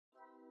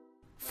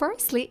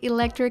Firstly,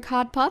 electric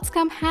hot pots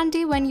come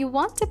handy when you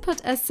want to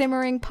put a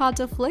simmering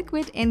pot of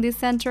liquid in the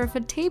center of a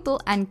table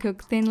and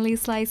cook thinly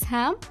sliced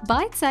ham,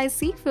 bite-sized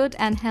seafood,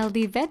 and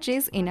healthy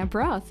veggies in a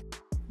broth.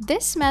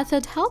 This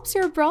method helps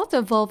your broth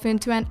evolve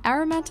into an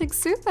aromatic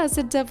soup as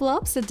it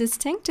develops a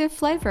distinctive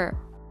flavor.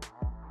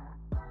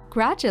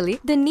 Gradually,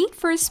 the need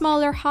for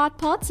smaller hot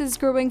pots is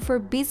growing for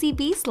busy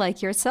bees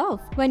like yourself.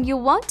 When you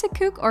want to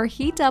cook or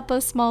heat up a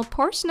small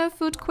portion of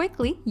food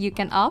quickly, you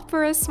can opt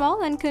for a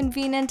small and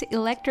convenient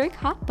electric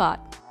hot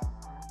pot.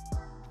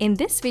 In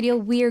this video,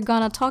 we're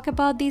gonna talk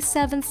about these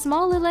 7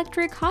 small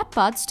electric hot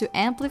pots to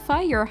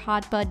amplify your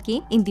hot pot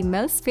game in the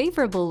most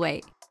favorable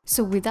way.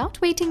 So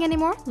without waiting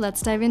anymore,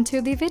 let's dive into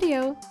the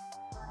video.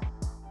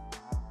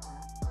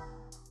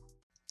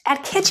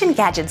 At Kitchen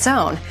Gadget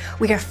Zone,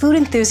 we are food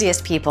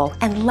enthusiast people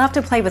and love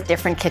to play with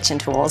different kitchen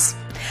tools.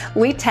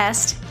 We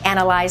test,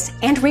 analyze,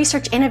 and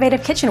research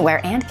innovative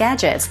kitchenware and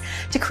gadgets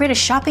to create a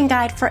shopping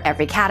guide for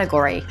every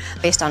category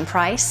based on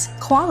price,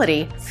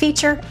 quality,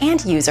 feature,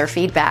 and user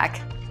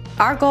feedback.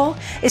 Our goal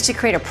is to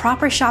create a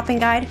proper shopping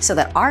guide so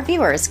that our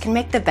viewers can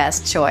make the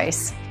best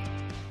choice.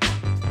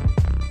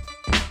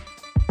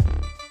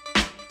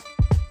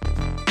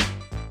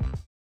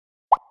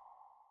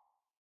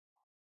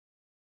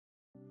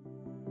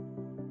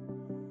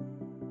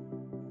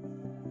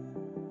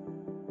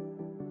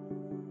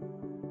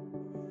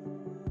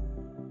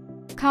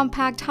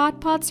 Compact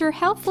hot pots are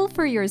helpful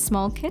for your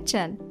small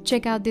kitchen.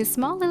 Check out this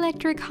small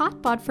electric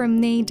hot pot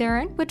from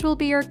NEIYIDAREN, which will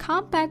be your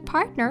compact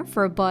partner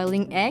for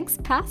boiling eggs,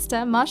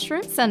 pasta,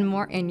 mushrooms, and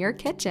more in your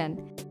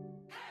kitchen.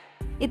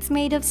 It's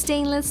made of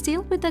stainless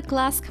steel with a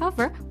glass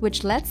cover,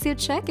 which lets you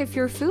check if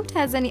your food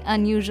has any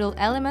unusual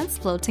elements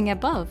floating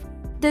above.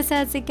 This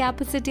has a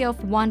capacity of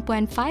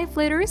 1.5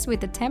 liters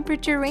with a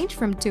temperature range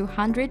from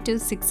 200 to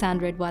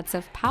 600 watts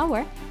of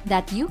power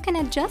that you can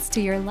adjust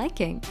to your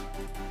liking.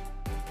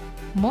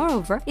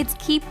 Moreover, its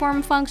keep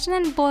warm function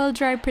and boil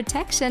dry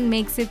protection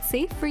makes it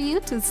safe for you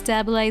to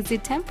stabilize the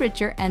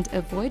temperature and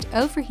avoid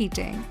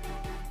overheating.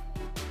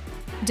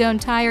 Don't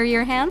tire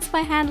your hands by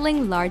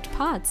handling large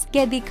pots.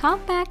 Get the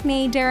compact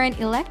NEIYIDAREN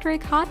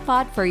Electric Hot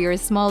Pot for your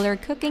smaller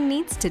cooking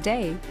needs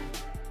today.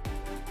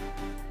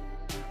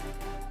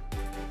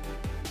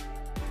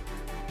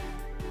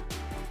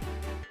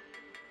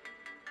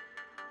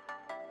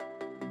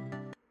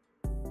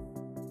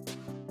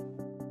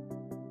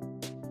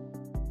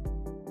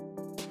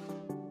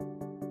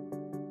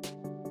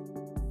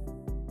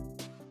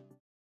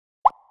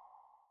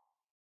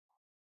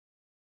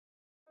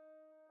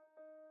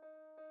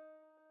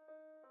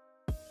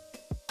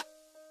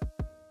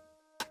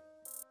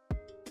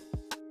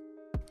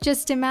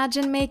 Just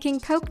imagine making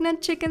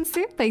coconut chicken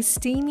soup by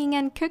steaming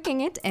and cooking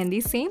it in the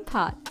same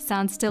pot.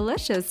 Sounds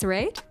delicious,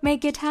 right?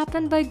 Make it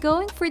happen by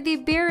going for the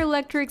Bare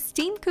Electric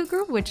Steam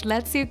Cooker, which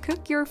lets you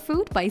cook your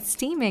food by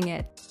steaming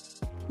it.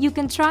 You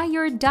can try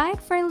your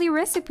diet-friendly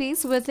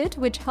recipes with it,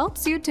 which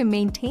helps you to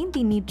maintain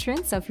the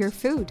nutrients of your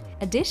food.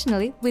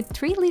 Additionally, with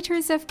 3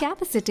 liters of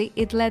capacity,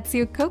 it lets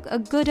you cook a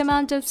good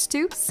amount of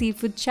stew,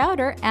 seafood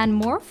chowder, and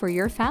more for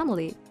your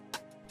family.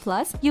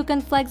 Plus, you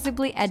can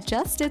flexibly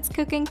adjust its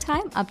cooking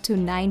time up to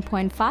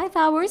 9.5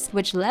 hours,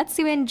 which lets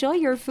you enjoy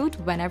your food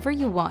whenever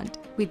you want.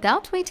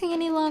 Without waiting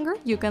any longer,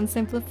 you can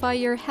simplify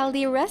your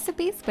healthy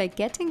recipes by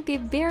getting the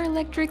Bare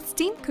Electric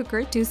Steam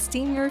Cooker to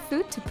steam your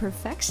food to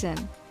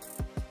perfection.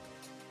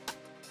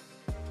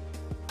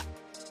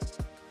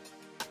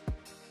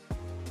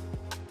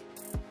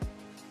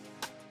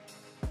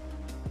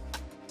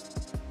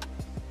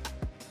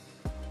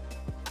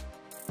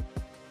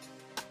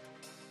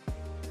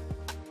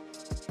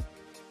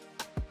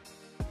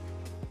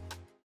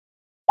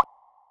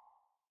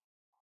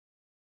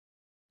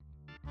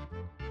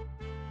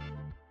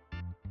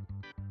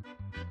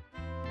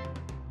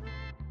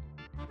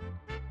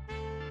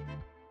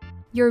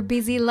 Your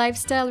busy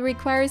lifestyle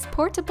requires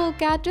portable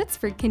gadgets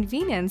for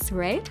convenience,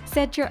 right?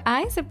 Set your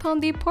eyes upon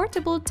the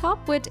portable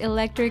Topwit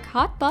electric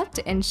hot pot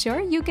to ensure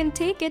you can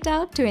take it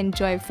out to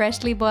enjoy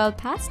freshly boiled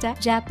pasta,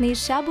 Japanese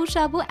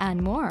shabu-shabu,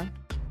 and more.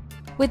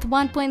 With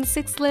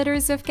 1.6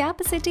 liters of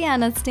capacity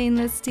and a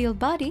stainless steel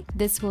body,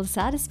 this will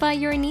satisfy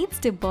your needs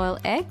to boil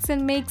eggs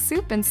and make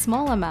soup in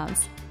small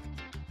amounts.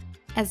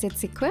 As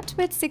it's equipped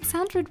with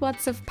 600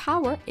 watts of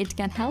power, it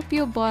can help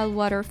you boil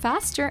water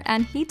faster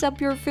and heat up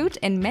your food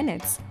in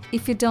minutes.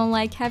 If you don't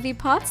like heavy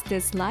pots,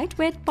 this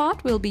lightweight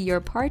pot will be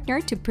your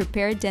partner to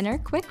prepare dinner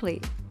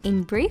quickly.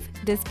 In brief,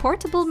 this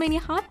portable mini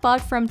hot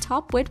pot from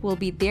Topwit will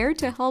be there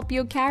to help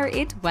you carry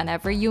it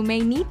whenever you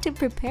may need to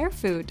prepare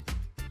food.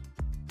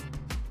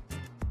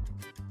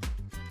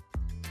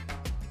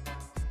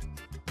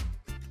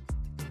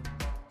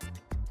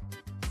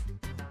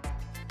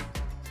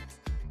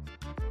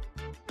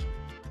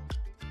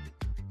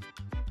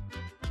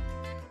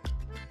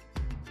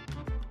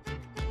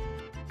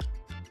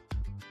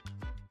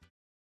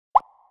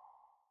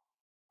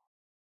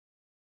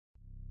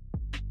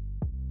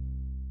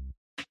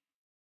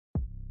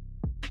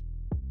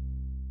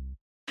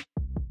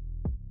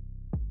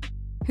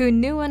 Who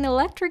knew an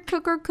electric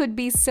cooker could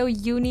be so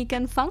unique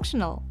and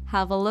functional?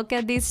 Have a look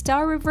at the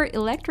Stariver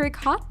Electric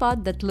Hot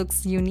Pot that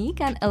looks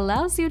unique and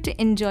allows you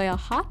to enjoy a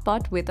hot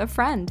pot with a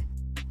friend.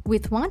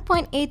 With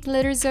 1.8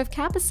 liters of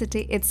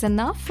capacity, it's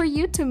enough for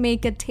you to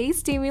make a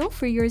tasty meal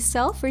for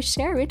yourself or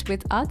share it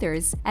with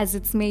others. As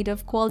it's made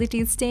of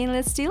quality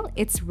stainless steel,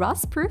 it's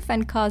rust-proof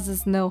and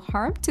causes no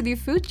harm to the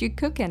food you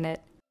cook in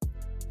it.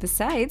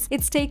 Besides,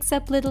 it takes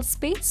up little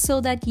space so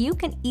that you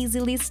can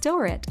easily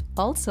store it.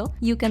 Also,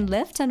 you can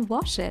lift and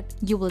wash it.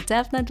 You will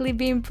definitely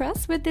be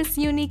impressed with this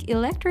unique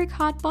electric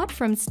hot pot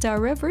from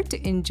Stariver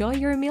to enjoy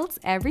your meals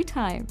every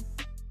time.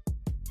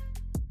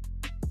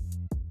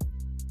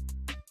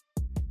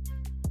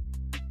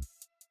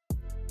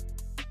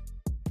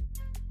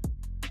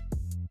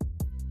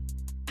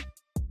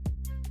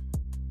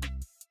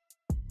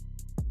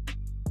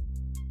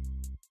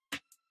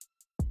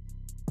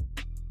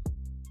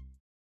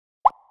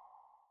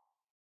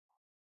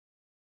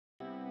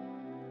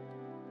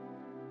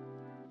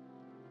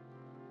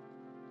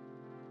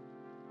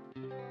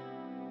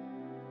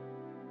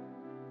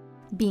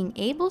 Being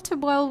able to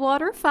boil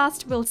water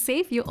fast will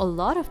save you a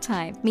lot of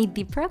time. Meet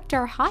the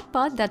Proctor hot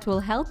pot that will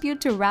help you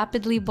to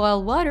rapidly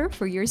boil water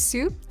for your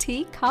soup,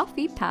 tea,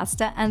 coffee,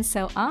 pasta, and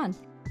so on.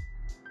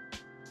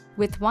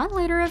 With 1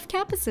 liter of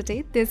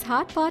capacity, this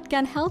hot pot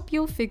can help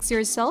you fix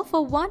yourself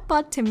a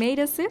one-pot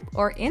tomato soup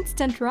or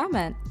instant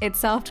ramen. Its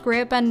soft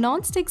grip and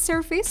non-stick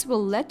surface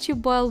will let you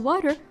boil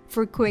water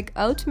for quick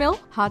oatmeal,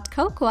 hot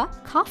cocoa,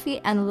 coffee,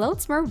 and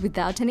loads more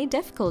without any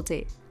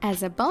difficulty.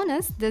 As a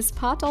bonus, this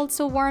pot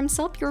also warms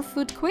up your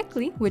food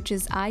quickly, which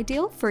is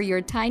ideal for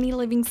your tiny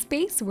living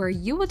space where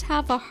you would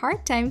have a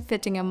hard time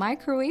fitting a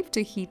microwave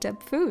to heat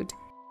up food.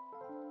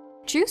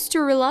 Choose to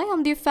rely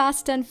on the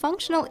fast and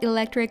functional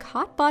electric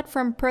hot pot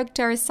from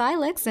Proctor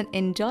Silex and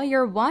enjoy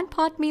your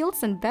one-pot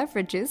meals and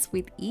beverages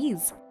with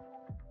ease.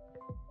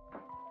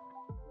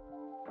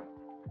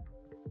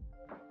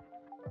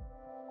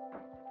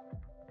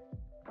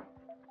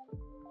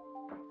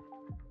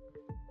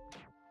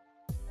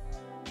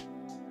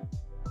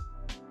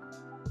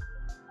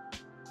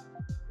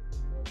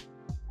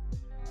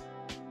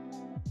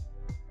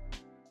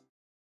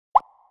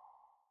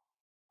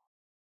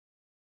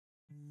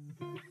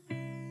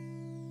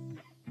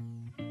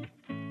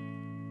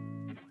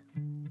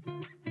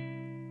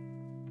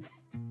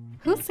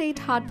 Who said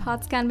hot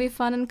pots can be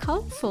fun and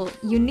colorful?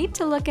 You need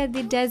to look at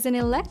the Dezin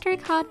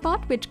Electric Hot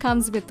Pot, which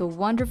comes with a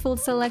wonderful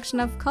selection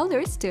of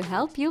colors to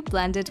help you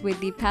blend it with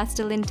the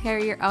pastel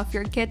interior of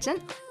your kitchen.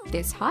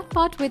 This hot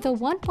pot with a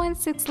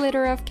 1.6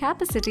 liter of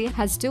capacity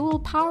has dual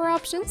power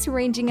options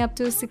ranging up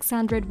to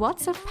 600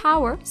 watts of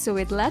power, so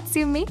it lets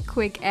you make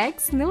quick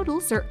eggs,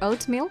 noodles, or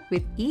oatmeal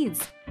with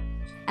ease.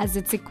 As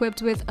it's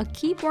equipped with a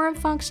keep warm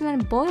function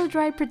and boil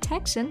dry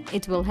protection,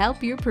 it will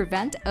help you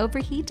prevent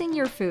overheating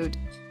your food.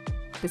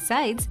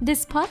 Besides,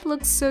 this pot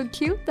looks so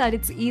cute that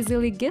it's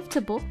easily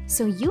giftable,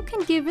 so you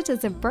can give it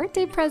as a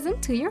birthday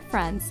present to your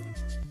friends.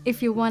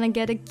 If you want to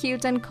get a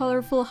cute and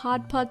colorful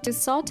hot pot to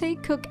saute,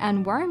 cook,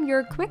 and warm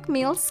your quick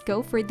meals,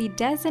 go for the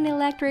Dezin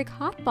Electric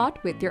Hot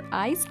Pot with your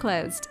eyes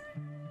closed.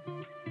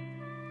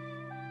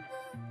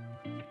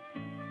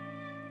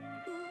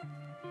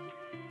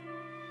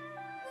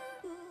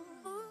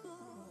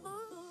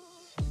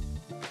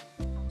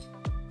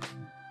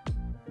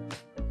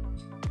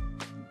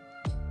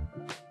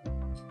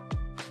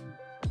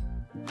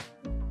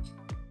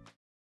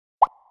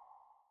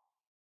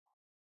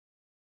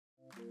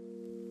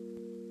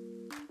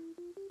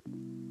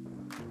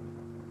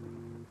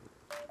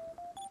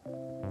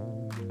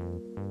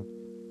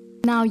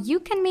 Now you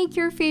can make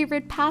your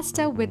favorite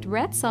pasta with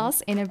red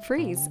sauce in a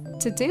breeze.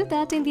 To do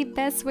that in the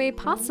best way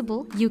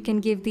possible, you can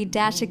give the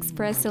Dash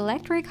Express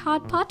Electric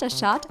Hot Pot a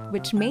shot,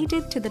 which made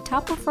it to the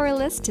top of our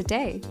list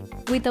today.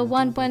 With a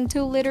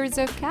 1.2 liters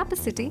of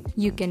capacity,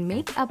 you can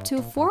make up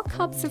to 4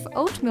 cups of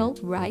oatmeal,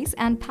 rice,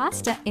 and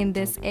pasta in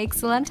this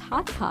excellent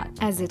hot pot.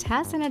 As it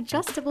has an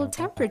adjustable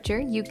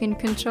temperature, you can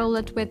control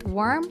it with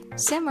warm,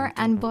 simmer,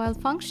 and boil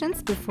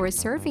functions before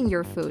serving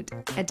your food.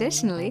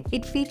 Additionally,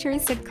 it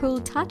features a cool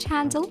touch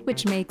handle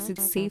which makes it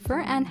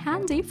safer and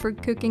handy for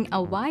cooking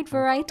a wide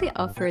variety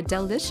of your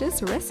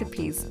delicious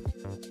recipes.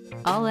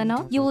 All in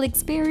all, you will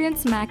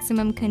experience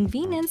maximum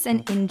convenience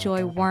and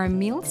enjoy warm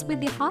meals with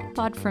the hot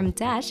pot from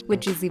Dash,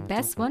 which is the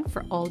best one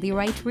for all the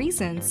right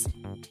reasons.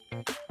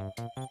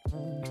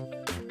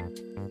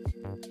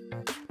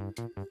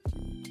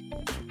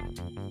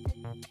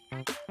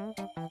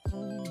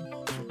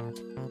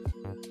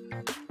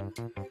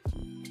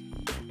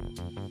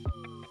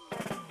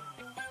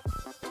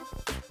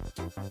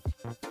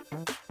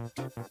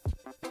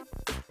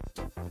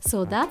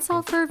 So that's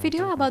all for our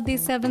video about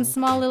these 7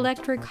 small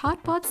electric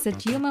hot pots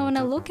that you might want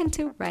to look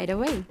into right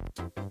away.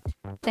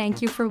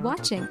 Thank you for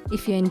watching.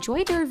 If you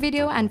enjoyed our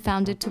video and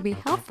found it to be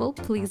helpful,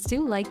 please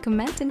do like,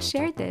 comment, and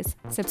share this.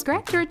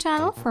 Subscribe to our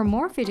channel for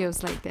more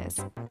videos like this.